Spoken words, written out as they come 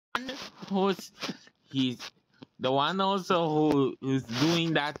Who's he's the one also who's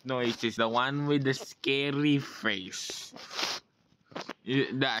doing that noise is the one with the scary face.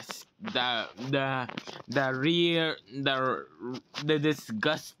 That's the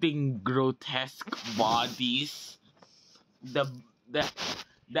disgusting grotesque bodies, the the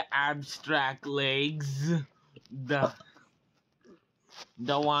the abstract legs, the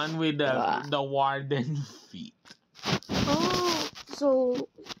one with the warden feet. Oh, so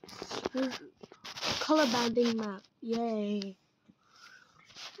color banding map. Yay.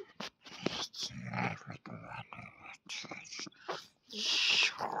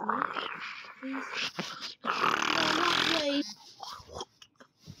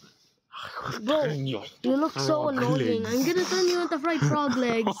 Bro, you look so annoying. I'm gonna turn you into fried frog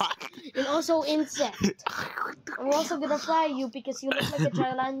legs. And also insect. I'm also gonna fry you because you look like a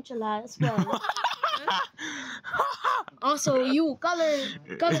tarantula as well. Also, you color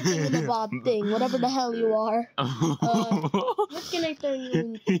bob thing, whatever the hell you are. What can I turn you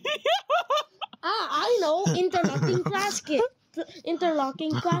into? I know, interlocking plastic.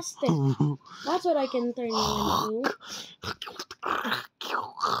 Interlocking plastic. That's what I can turn you into.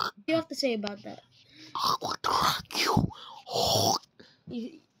 What do you have to say about that?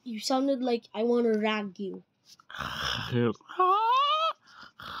 You sounded like I want to rag you.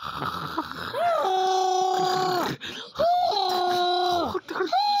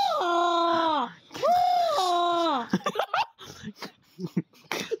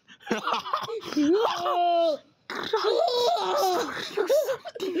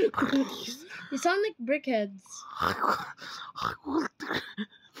 You sound like brickheads.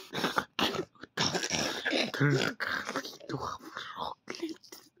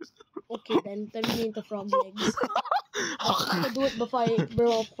 Okay, then turn me into frog legs. I have to do it before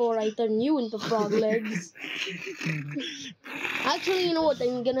I turn you into frog legs. Actually, you know what?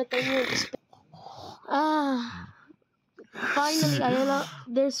 I'm gonna turn you into finally,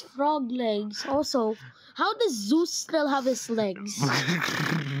 there's frog legs. Also, how does Zeus still have his legs?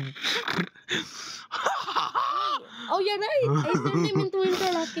 Oh, you're right. I turned him into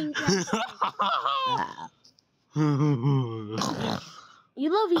interlocking plastic. You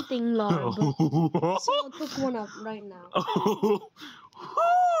love eating larb. So I'll cook one up right now.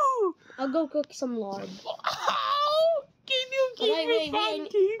 I'll go cook some larb. Can you give me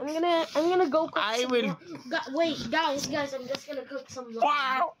pancakes? I'm gonna go cook I some will. Wait, guys, I'm just gonna cook some larb.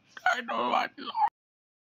 Wow, I don't want larb.